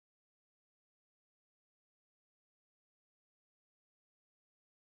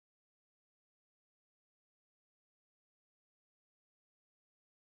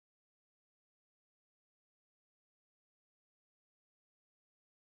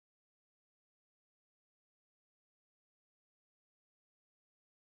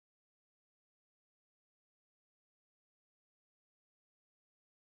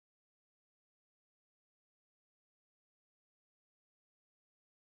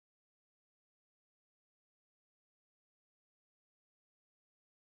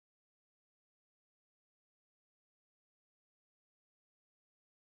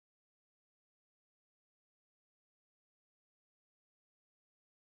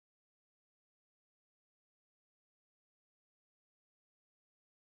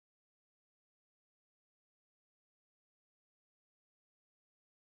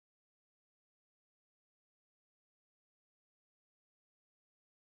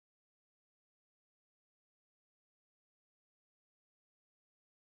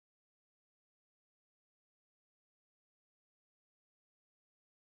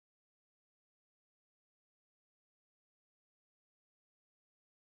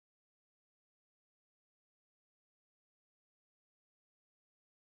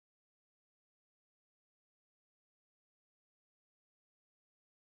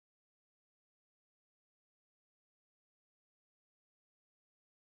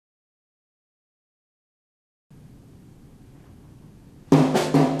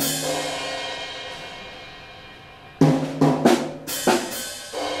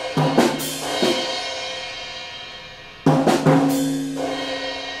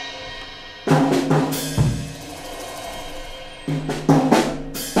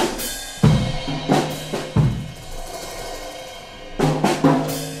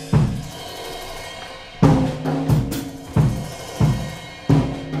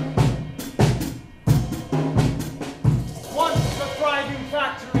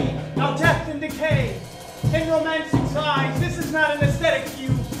decay. In romantic eyes, this is not an aesthetic view,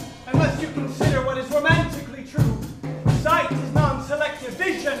 unless you consider what is romantically true. Sight is non-selective,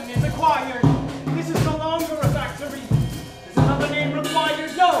 vision is acquired. This is no longer a factory. Is another name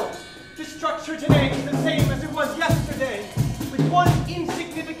required? No. This structure today is the same as it was yesterday, with one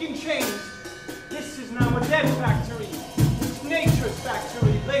insignificant change. This is now a dead factory, which nature's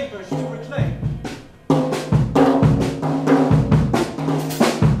factory labors to reclaim.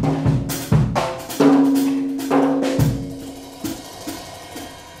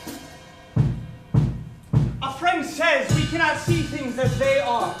 Cannot see things as they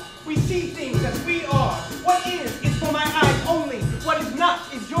are. We see things as we are. What is for my eyes only. What is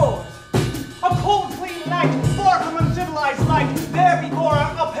not is yours. A cold, clean night, far from uncivilized light. There before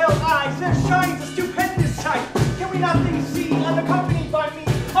our upheld eyes, there shines a stupendous sight. Can we nothing see, unaccompanied by me?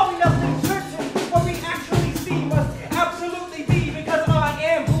 Are we nothing certain? What we actually see must absolutely be, because I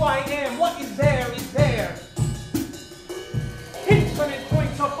am who I am. What is there is there. Infinite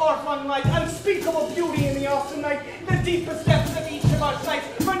points of far-flung light, unspeakable beauty in the awesome night. The deepest depths of each of our sights,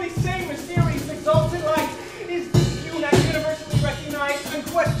 from the same mysterious exalted light, is this view not universally recognized,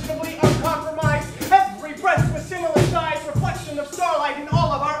 unquestionably uncompromised. Every breast with similar size, reflection of starlight in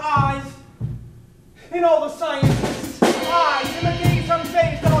all of our eyes. In all the scientists' eyes, in the gaze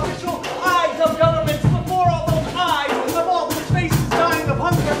unfazed of official eyes of governments, before all those eyes of all those faces dying of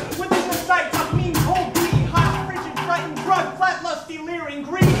hunger, within the sight of mean, cold, greedy, hot, frigid, frightened, drug, flat, lusty, leering,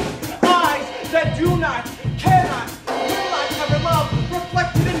 greedy eyes that do not, cannot, will not ever love,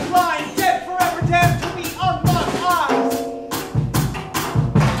 reflected and blind, dead forever, damned to be unloved eyes.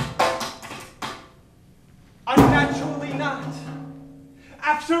 Unnaturally not.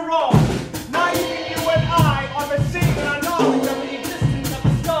 After all, not even you and I are the same in our knowledge of the existence of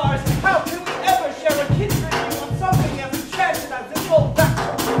the stars. How can we ever share a kindred view of something as enchanted as this old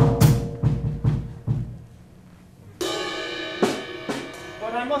vector?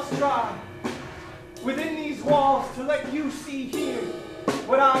 But I must try, within these walls, to let you see here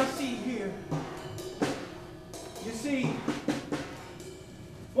what I see here. You see,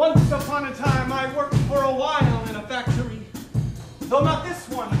 once upon a time I worked for a while in a factory. Though not this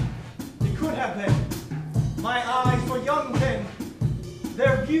one, it could have been. My eyes were young then,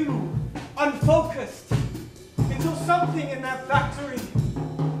 their view unfocused, until something in that factory,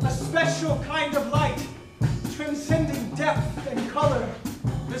 a special kind of light, transcending depth and color,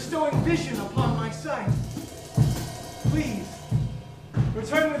 bestowing vision upon my sight. Please,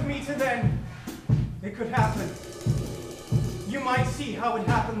 return with me to then. It could happen. You might see how it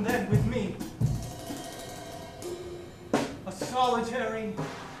happened then with me. A solitary,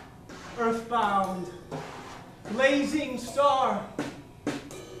 earthbound, blazing star.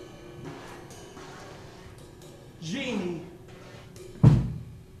 Jeanne.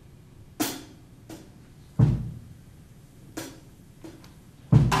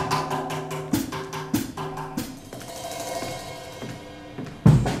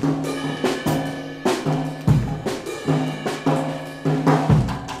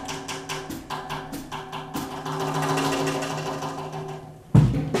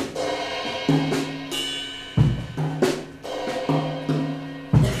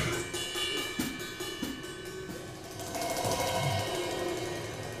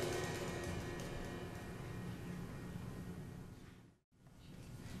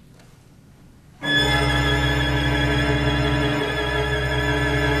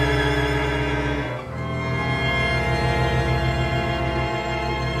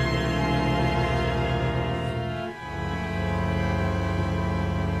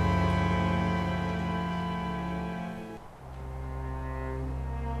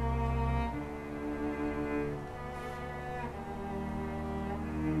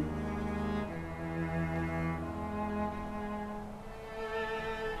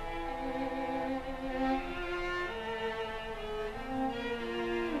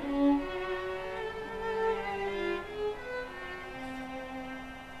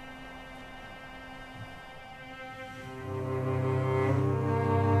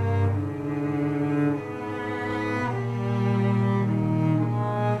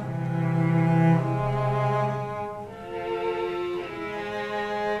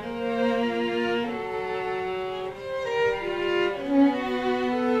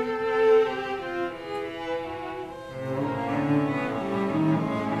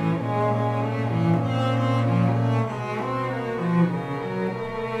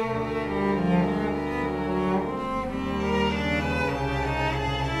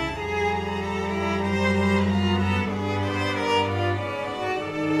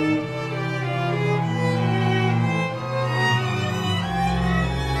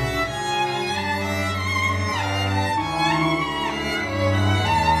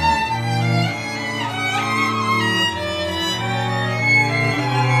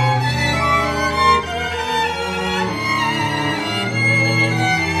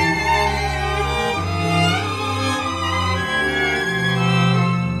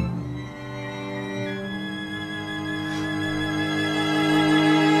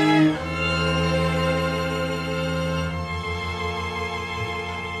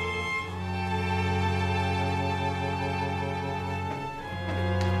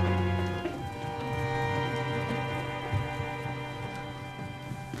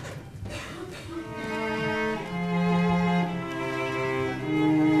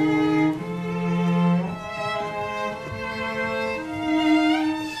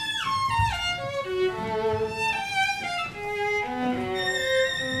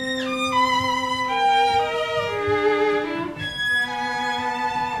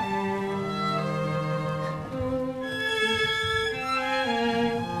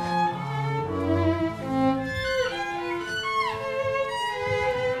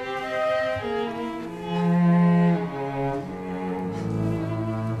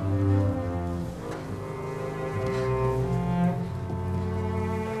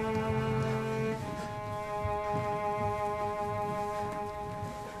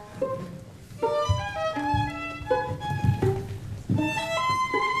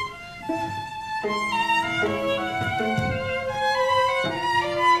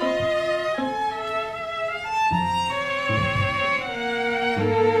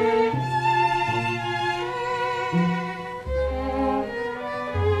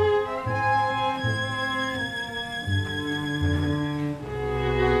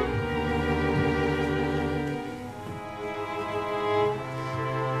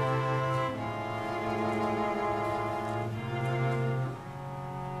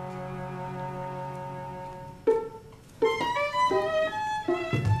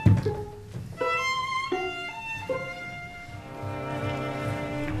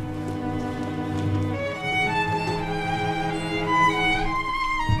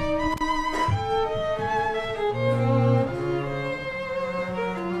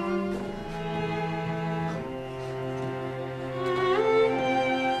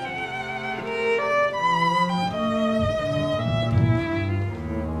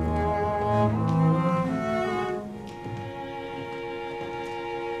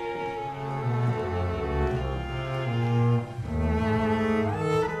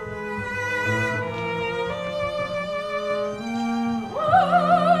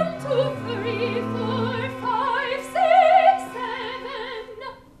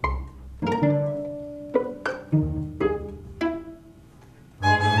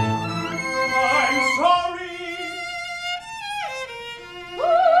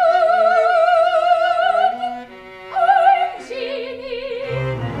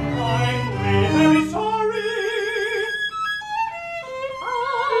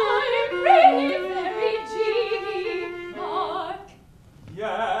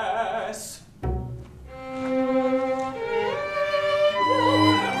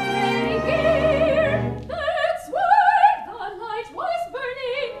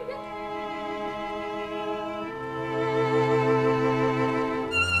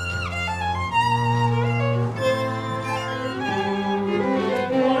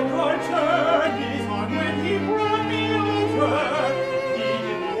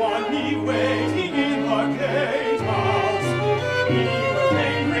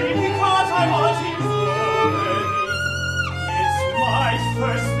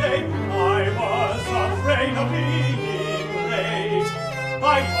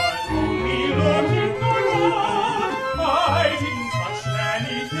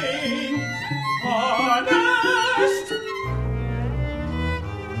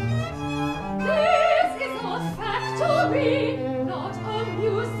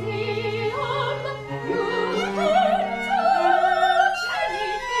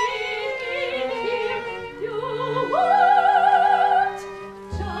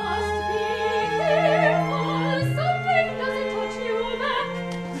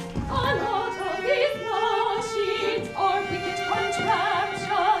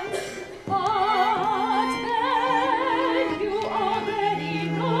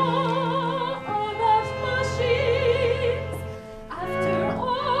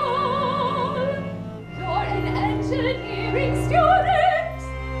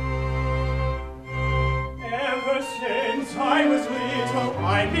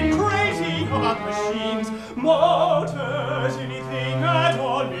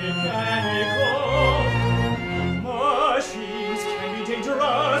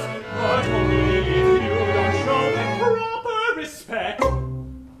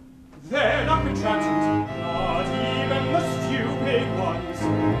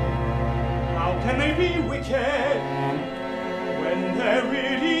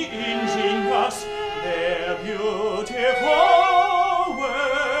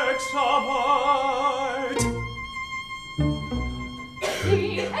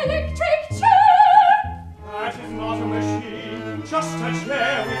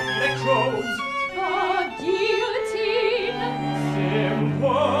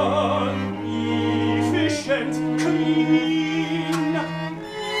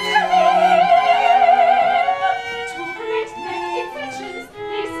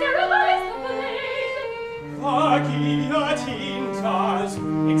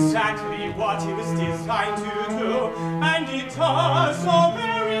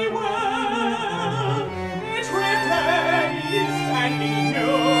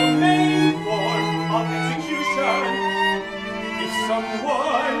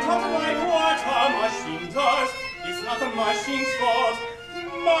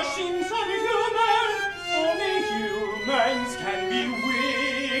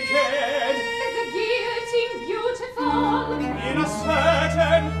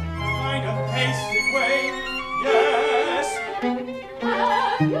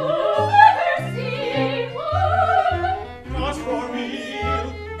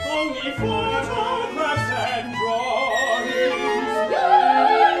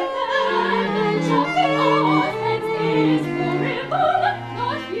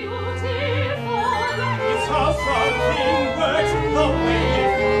 Not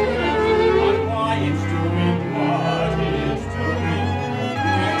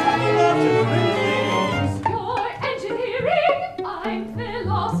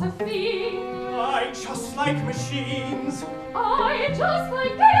philosophy. I just like machines. I just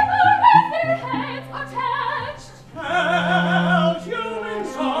like people with their heads attached. Well,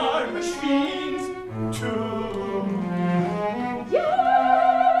 humans are machines too. Yes!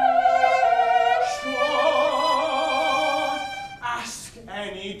 Sure. Ask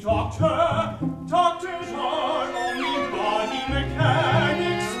any doctor. Doctors are only body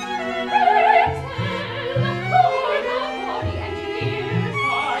mechanics.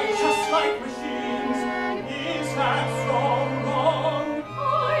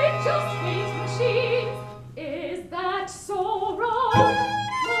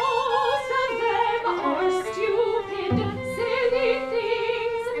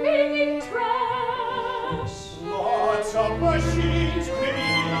 Machines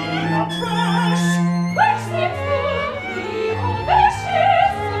cleaning up trash, which seems to be all the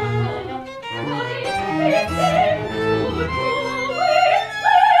shit circle. But it seems to do with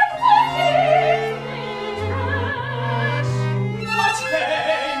what is trash. But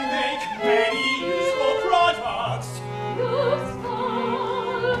they make many useful products. Useful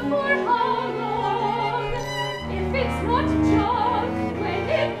for how long? If it's not junk, when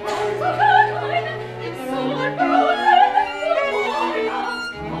it comes of a gun, it's so broken.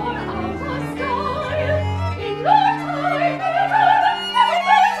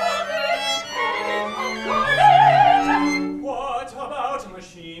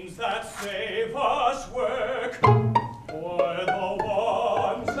 Machines that save us work, or the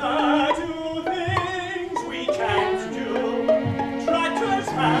ones that do things we can't do. Tractors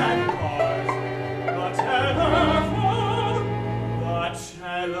and cars, the telephone, the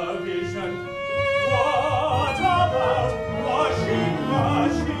television. What about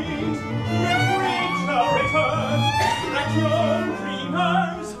machines, refrigerators, vacuum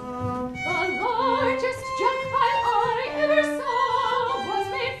cleaners? The largest junk pile I ever saw was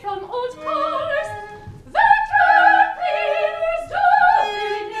made from old cars. The junk cleaners do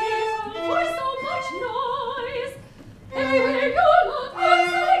very little for so much noise. Everywhere you look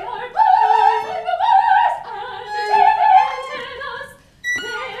inside our cars and the wires and the TV antennas,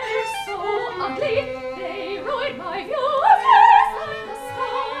 they're so ugly they ruin my view of space and the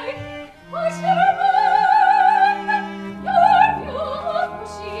sky. But never mind, your view of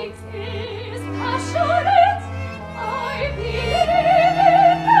machines is passionate. I believe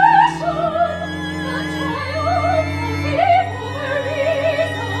in passion, the triumph of evil over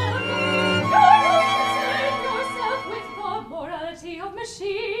reason. You concern yourself with the morality of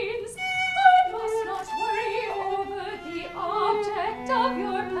machines. I must not worry over the object of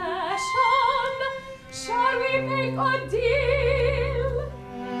your passion. Shall we make a deal?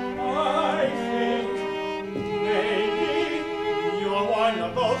 I think maybe you're one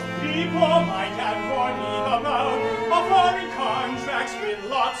of those people my dad warned me about, offering contracts with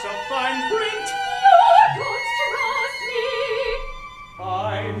lots of fine print. You don't trust me.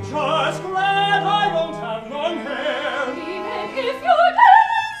 I'm just glad I don't have long hair. Even if you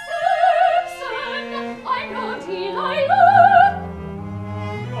didn't, Simpson, I'm no Delilah.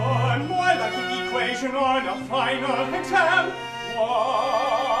 You're more like an equation on a final exam.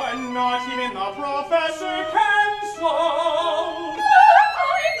 One not even the professor can solve.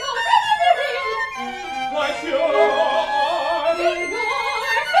 I'm not engineering. Like you In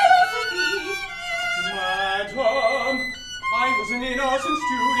your philosophy, Madam, I was an innocent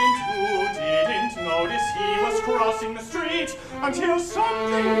student who didn't notice he was crossing the street until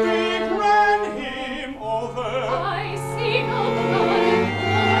something big ran him over. I see no blood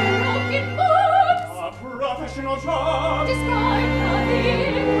or broken bones. A professional job. Describe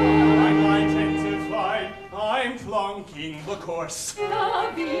nothing. I'm identified. I'm flunking the course.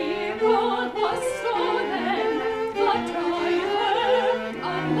 The vehicle was stolen. The driver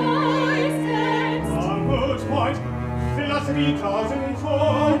unlicensed. A moot point. Philosophy doesn't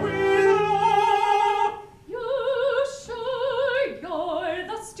fall with law. You sure you're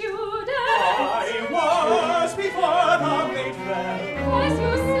the student? I was before the blade fell. As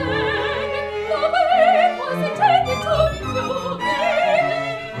you sang, the blade was intended to be fluid.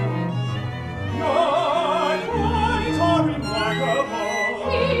 Your points are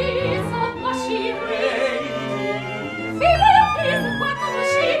remarkable. Piece of machinery. Lady, Female piece of work of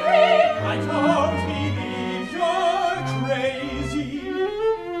machinery. I don't believe you're crazy.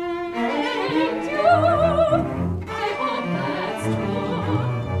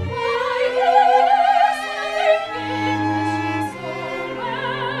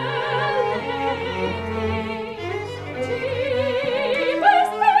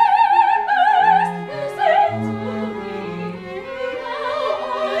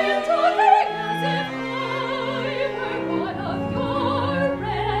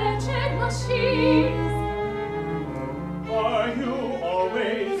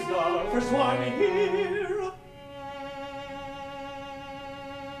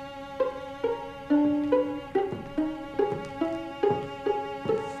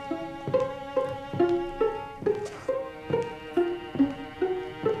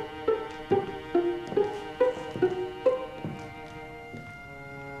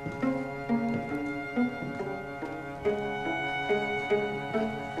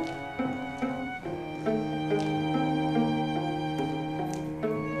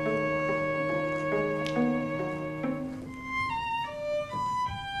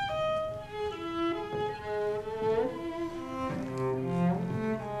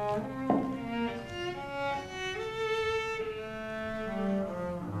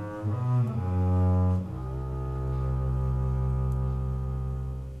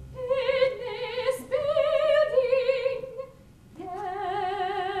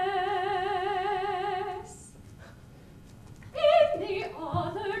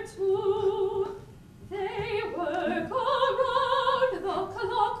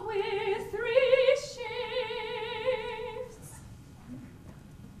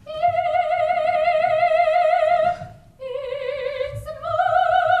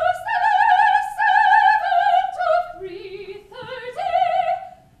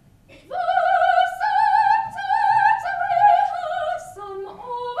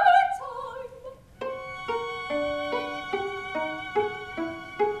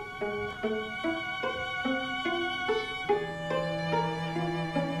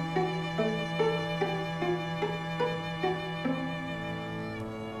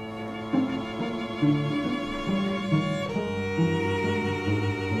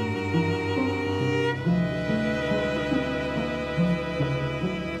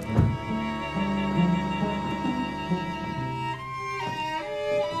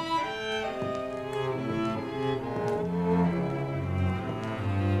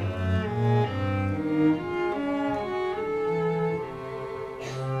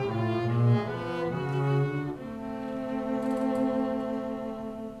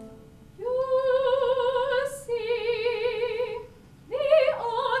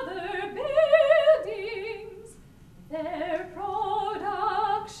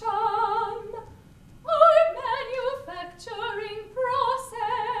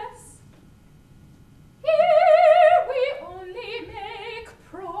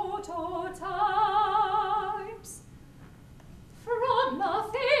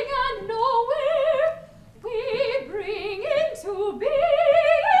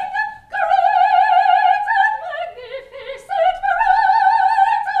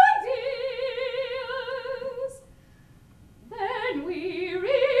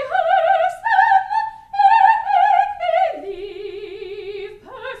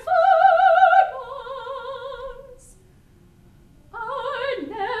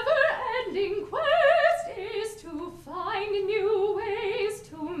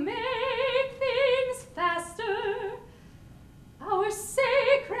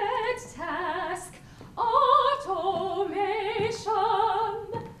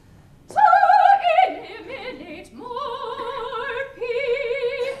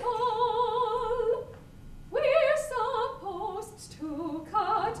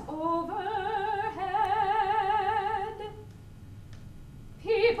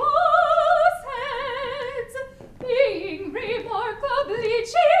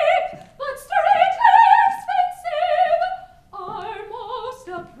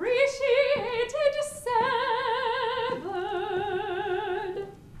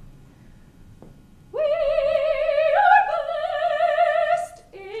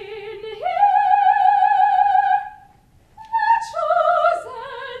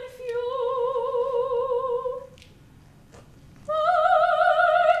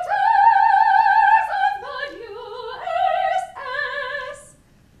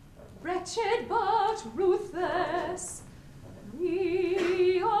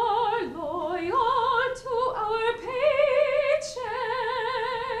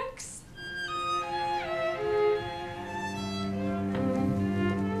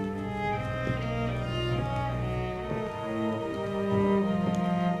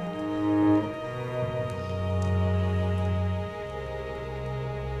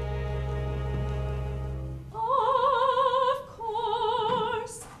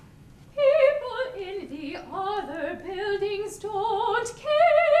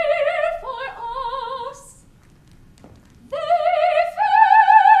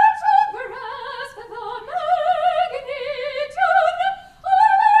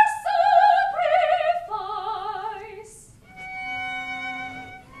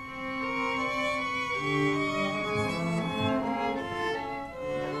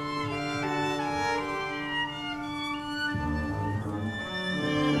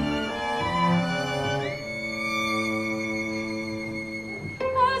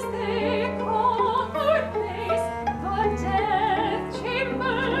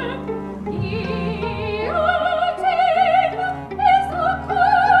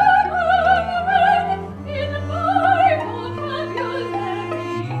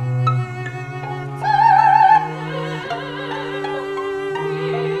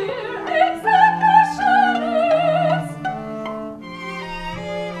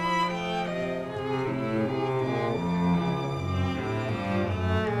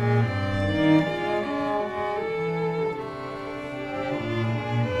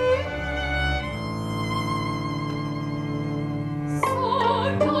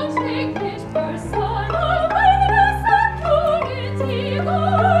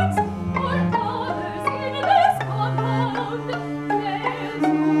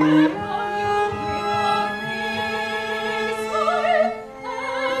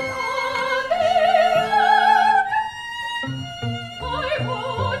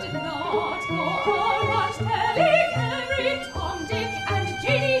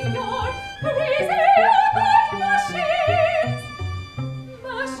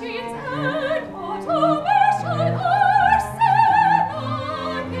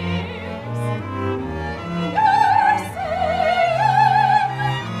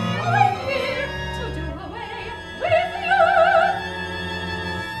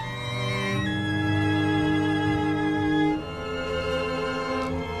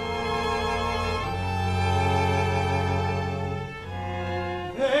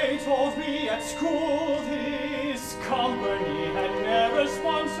 told me at school this company had never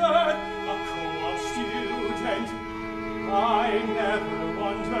sponsored a co-op student. I never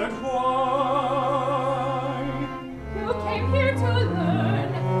wondered why. You came here to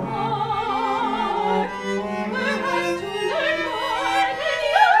learn art, perhaps to learn more than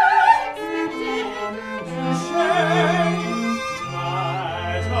you expected. Touché,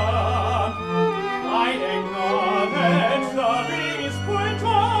 madam. I acknowledge the biggest point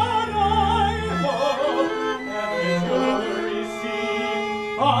on I hope ever you'll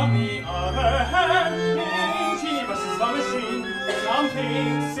receive. On the other hand, in Jeanne versus the machine, something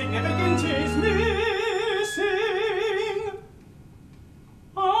significant is missing.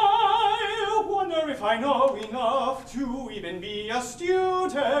 I wonder if I know enough to even be a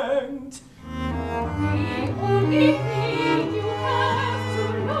student. The only thing you have to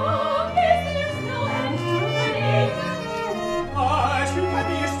know is there's no end to learning. But you can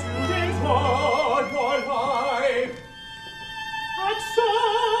be a student all your life. At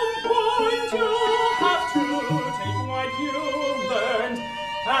some point you have to take what you've learned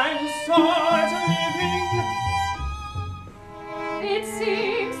and start living. It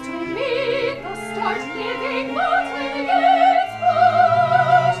seems to me the start living button gets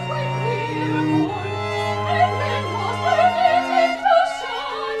pushed when we're born, and then was permitted to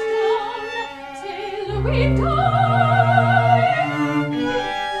shut down till we die.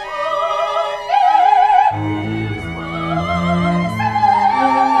 Only there's one ceremony.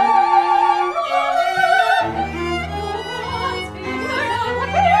 No one's figured out what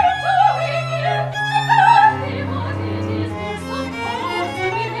we're doing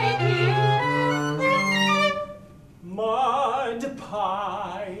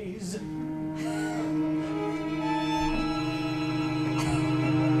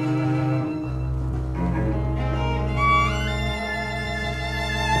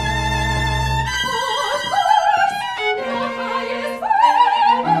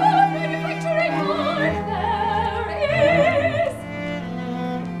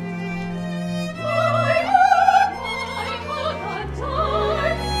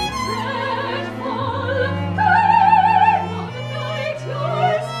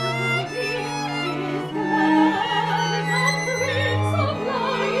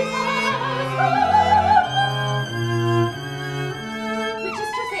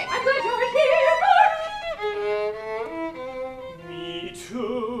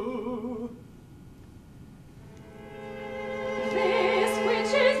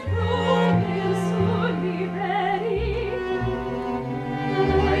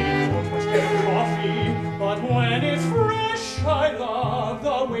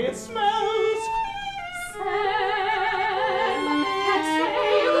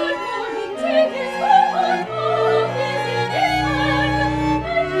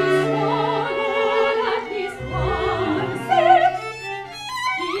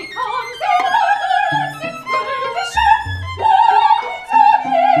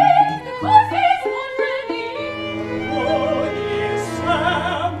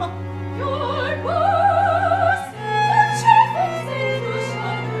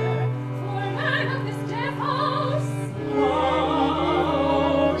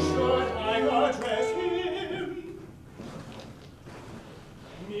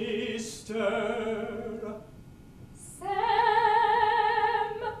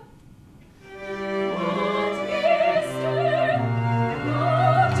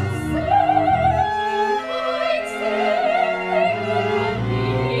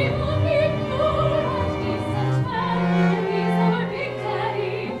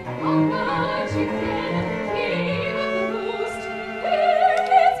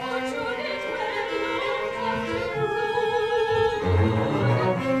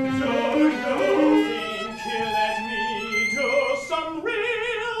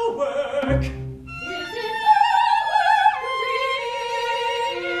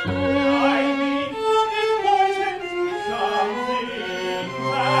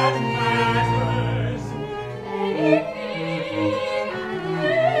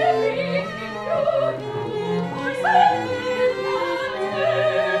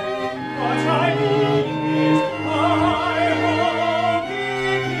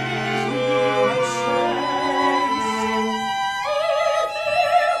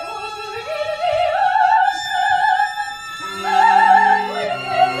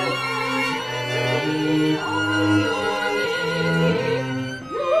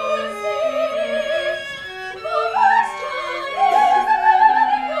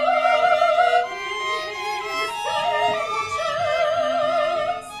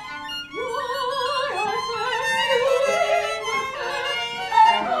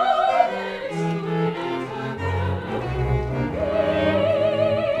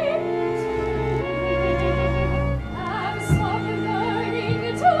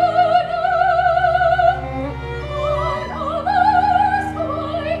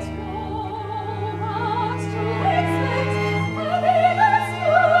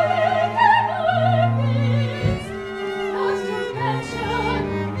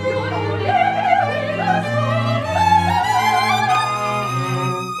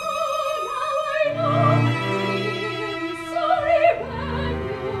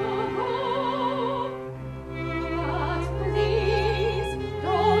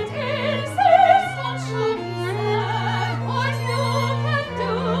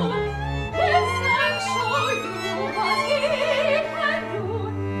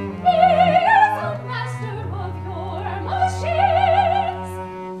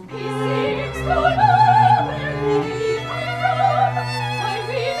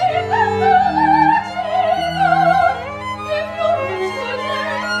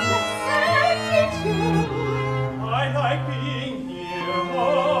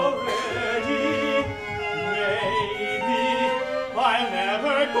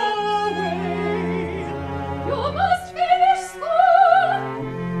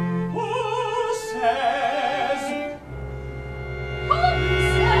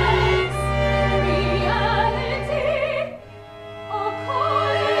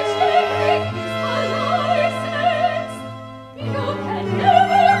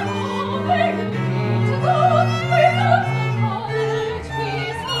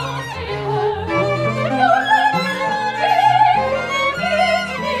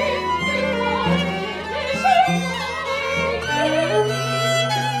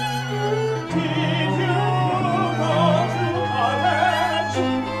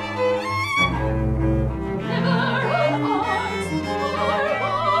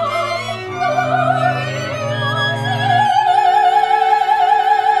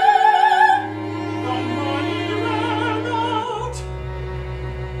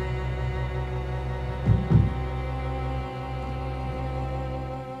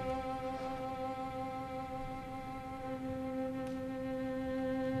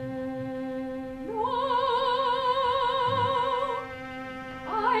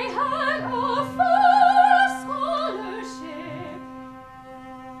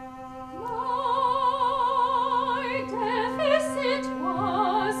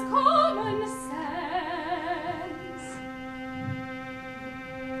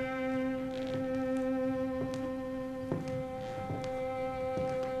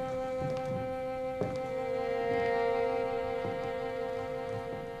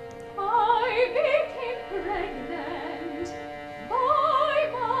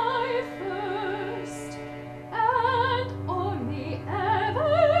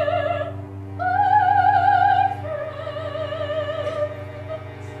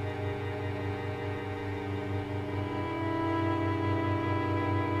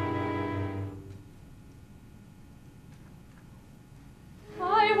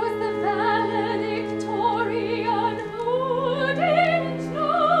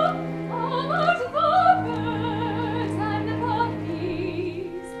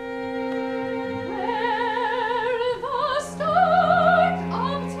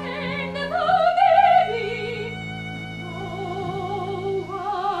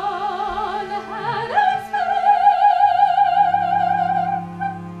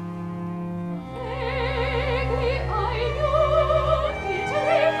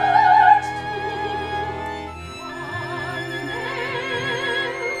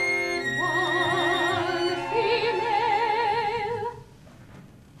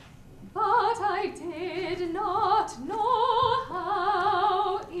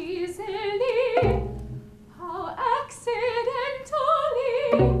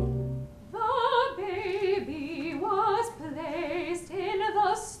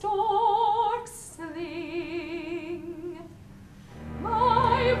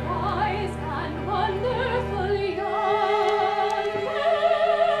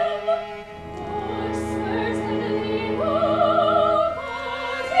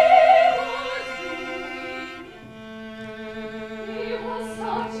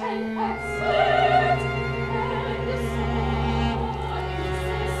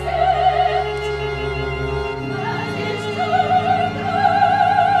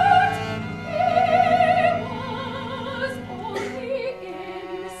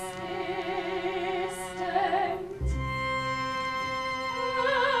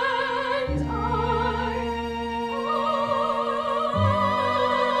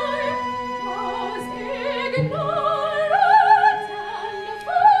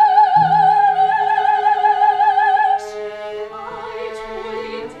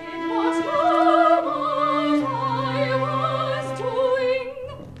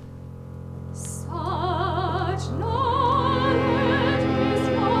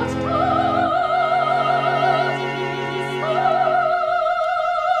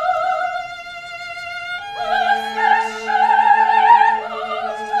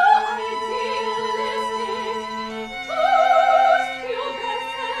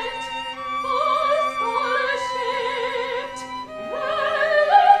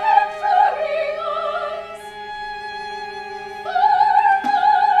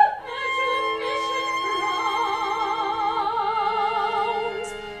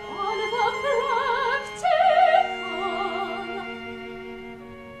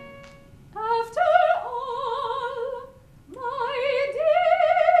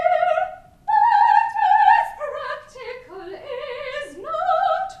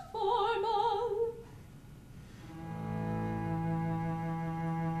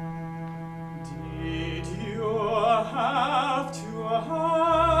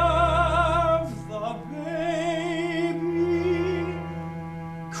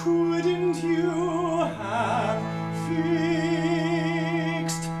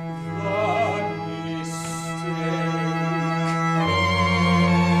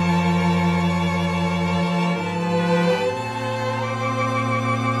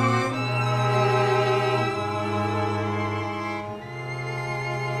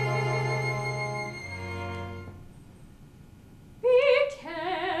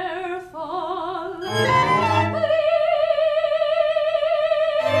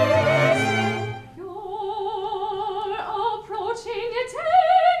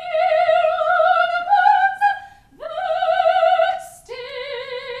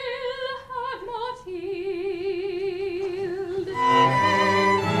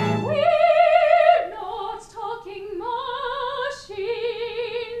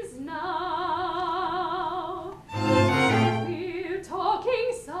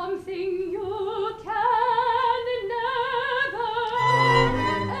Something you